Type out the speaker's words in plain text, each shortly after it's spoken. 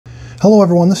Hello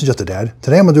everyone, this is Just a Dad.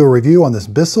 Today I'm going to do a review on this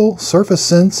BISSELL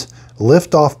SurfaceSense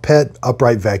Lift-Off Pet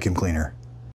Upright Vacuum Cleaner.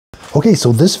 Okay,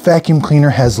 so this vacuum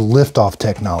cleaner has lift-off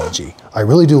technology. I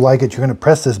really do like it. You're going to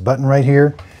press this button right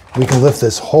here. We can lift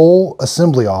this whole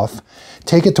assembly off,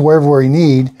 take it to wherever we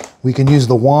need. We can use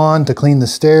the wand to clean the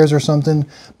stairs or something.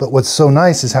 But what's so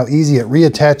nice is how easy it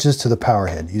reattaches to the power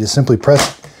head. You just simply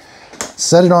press,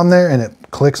 set it on there, and it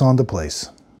clicks onto place.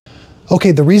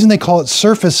 Okay, the reason they call it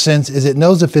SurfaceSense is it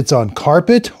knows if it's on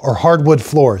carpet or hardwood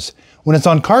floors. When it's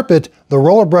on carpet, the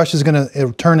roller brush is going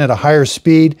to turn at a higher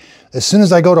speed. As soon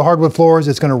as I go to hardwood floors,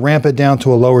 it's going to ramp it down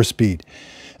to a lower speed.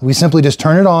 We simply just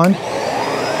turn it on.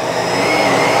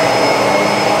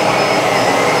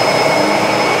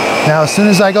 Now, as soon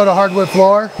as I go to hardwood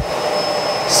floor,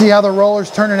 see how the roller's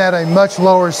turning at a much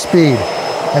lower speed.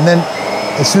 And then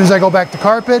as soon as I go back to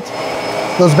carpet,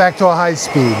 it goes back to a high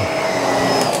speed.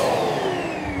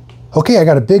 Okay, I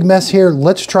got a big mess here.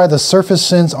 Let's try the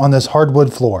SurfaceSense on this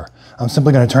hardwood floor. I'm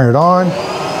simply going to turn it on,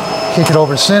 kick it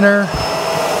over center.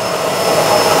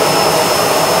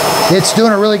 It's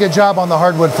doing a really good job on the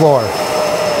hardwood floor.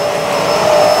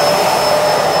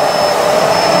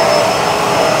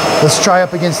 Let's try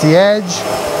up against the edge.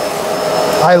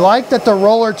 I like that the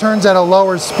roller turns at a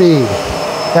lower speed.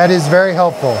 That is very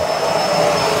helpful.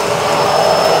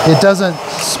 It doesn't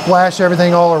splash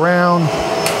everything all around.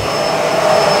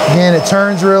 Again, it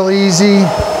turns real easy.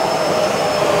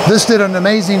 This did an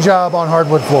amazing job on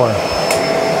hardwood floor.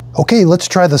 Okay, let's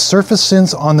try the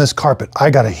SurfaceSense on this carpet.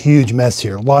 I got a huge mess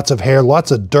here. Lots of hair,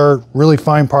 lots of dirt, really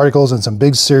fine particles, and some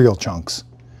big cereal chunks.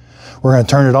 We're going to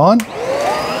turn it on.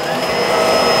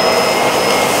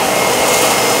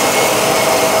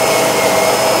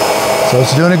 So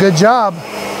it's doing a good job.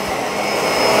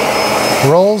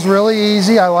 Rolls really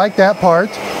easy. I like that part.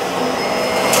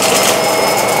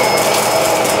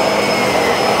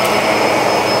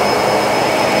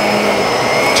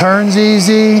 Turns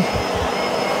easy.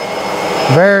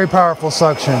 Very powerful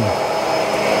suction.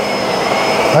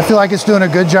 I feel like it's doing a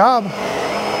good job.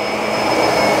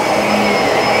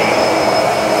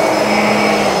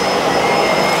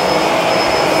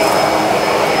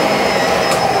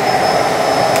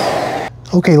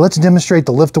 Okay, let's demonstrate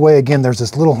the lift away. Again, there's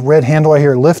this little red handle right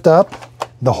here. Lift up.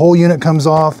 The whole unit comes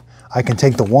off. I can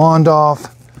take the wand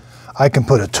off. I can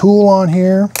put a tool on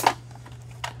here.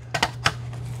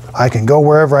 I can go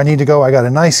wherever I need to go. I got a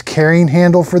nice carrying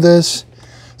handle for this.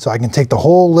 So I can take the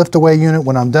whole lift away unit.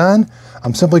 When I'm done,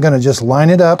 I'm simply going to just line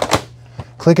it up,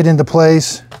 click it into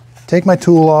place, take my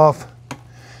tool off,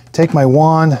 take my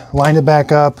wand, line it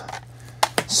back up,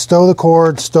 stow the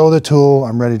cord, stow the tool.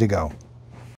 I'm ready to go.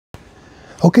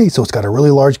 Okay, so it's got a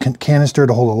really large canister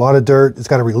to hold a lot of dirt. It's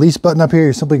got a release button up here.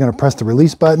 You're simply going to press the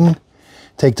release button,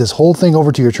 take this whole thing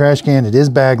over to your trash can. It is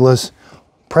bagless.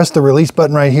 Press the release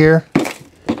button right here.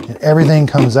 And everything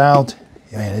comes out.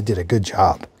 Man, it did a good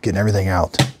job getting everything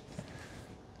out.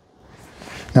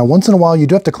 Now, once in a while, you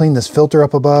do have to clean this filter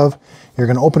up above. You're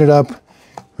going to open it up.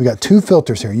 We got two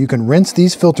filters here. You can rinse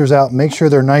these filters out, make sure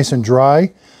they're nice and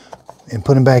dry, and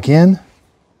put them back in.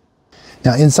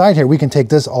 Now, inside here, we can take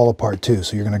this all apart too.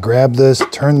 So you're going to grab this,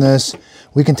 turn this.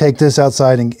 We can take this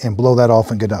outside and blow that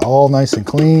off and get it all nice and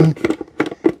clean.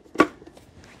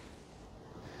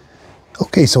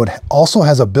 Okay, so it also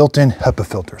has a built-in HEPA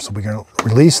filter. So we're going to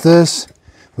release this.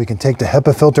 We can take the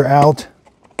HEPA filter out.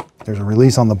 There's a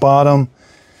release on the bottom.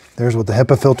 There's what the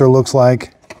HEPA filter looks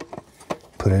like.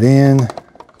 Put it in.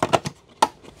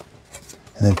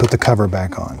 And then put the cover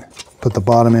back on. Put the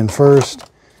bottom in first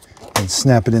and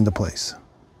snap it into place.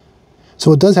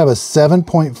 So it does have a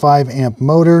 7.5 amp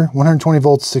motor, 120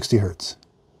 volts, 60 hertz.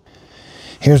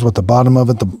 Here's what the bottom of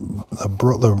it,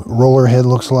 the roller head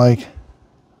looks like.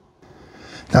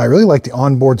 Now, I really like the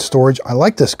onboard storage. I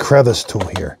like this crevice tool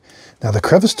here. Now, the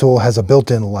crevice tool has a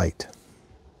built-in light.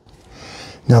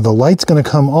 Now, the light's going to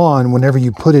come on whenever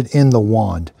you put it in the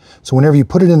wand. So whenever you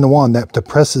put it in the wand, that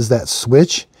depresses that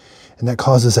switch, and that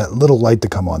causes that little light to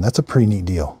come on. That's a pretty neat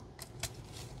deal.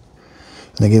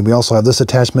 And again, we also have this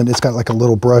attachment. It's got like a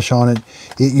little brush on it.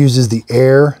 It uses the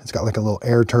air. It's got like a little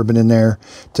air turbine in there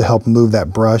to help move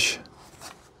that brush.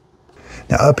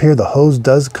 Now up here, the hose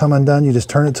does come undone. You just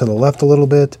turn it to the left a little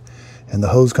bit and the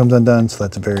hose comes undone, so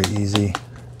that's very easy.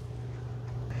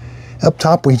 Up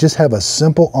top, we just have a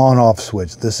simple on-off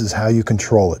switch. This is how you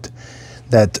control it.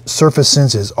 That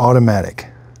SurfaceSense is automatic.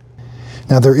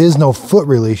 Now there is no foot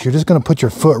release. You're just gonna put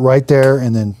your foot right there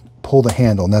and then pull the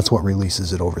handle, and that's what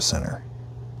releases it over center.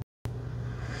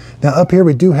 Now up here,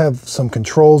 we do have some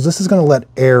controls. This is gonna let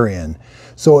air in.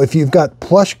 So if you've got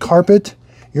plush carpet,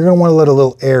 you're going to want to let a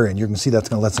little air in. You can see that's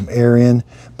going to let some air in.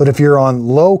 But if you're on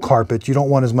low carpet, you don't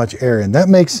want as much air in. That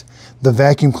makes the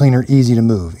vacuum cleaner easy to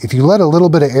move. If you let a little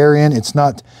bit of air in, it's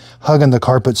not hugging the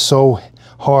carpet so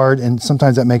hard, and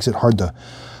sometimes that makes it hard to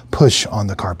push on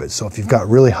the carpet. So if you've got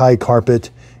really high carpet,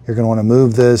 you're going to want to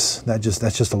move this. That's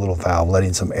just a little valve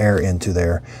letting some air into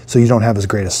there so you don't have as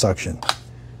great a suction.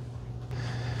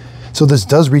 So this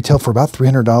does retail for about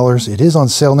 $300. It is on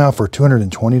sale now for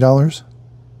 $220.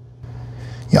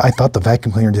 Yeah, I thought the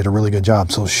vacuum cleaner did a really good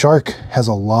job. So Shark has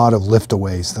a lot of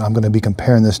liftaways that I'm going to be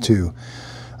comparing this to.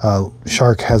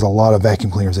 Shark has a lot of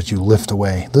vacuum cleaners that you lift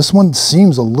away. This one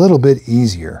seems a little bit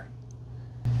easier.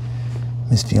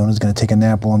 Miss Fiona's going to take a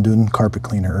nap while I'm doing carpet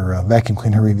cleaner or vacuum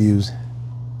cleaner reviews.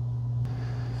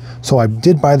 So I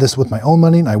did buy this with my own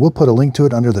money, and I will put a link to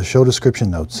it under the show description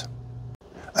notes.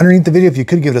 Underneath the video, if you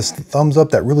could give it a thumbs up,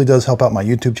 that really does help out my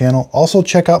YouTube channel. Also,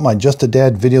 check out my Just a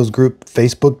Dad Videos Group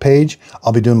Facebook page.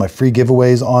 I'll be doing my free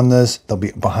giveaways on this. They'll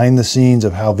be behind the scenes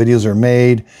of how videos are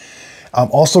made. I'm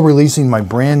also releasing my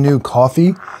brand new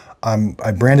coffee.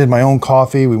 I branded my own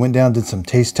coffee. We went down, did some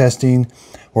taste testing.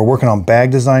 We're working on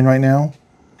bag design right now.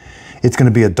 It's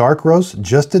going to be a dark roast,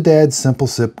 Just a Dad Simple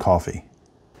Sip coffee.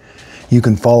 You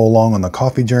can follow along on the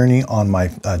coffee journey on my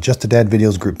Just a Dad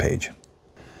Videos group page.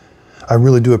 I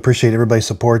really do appreciate everybody's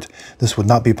support. This would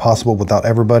not be possible without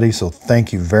everybody, so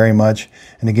thank you very much.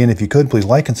 And again, if you could, please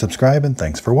like and subscribe, and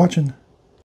thanks for watching.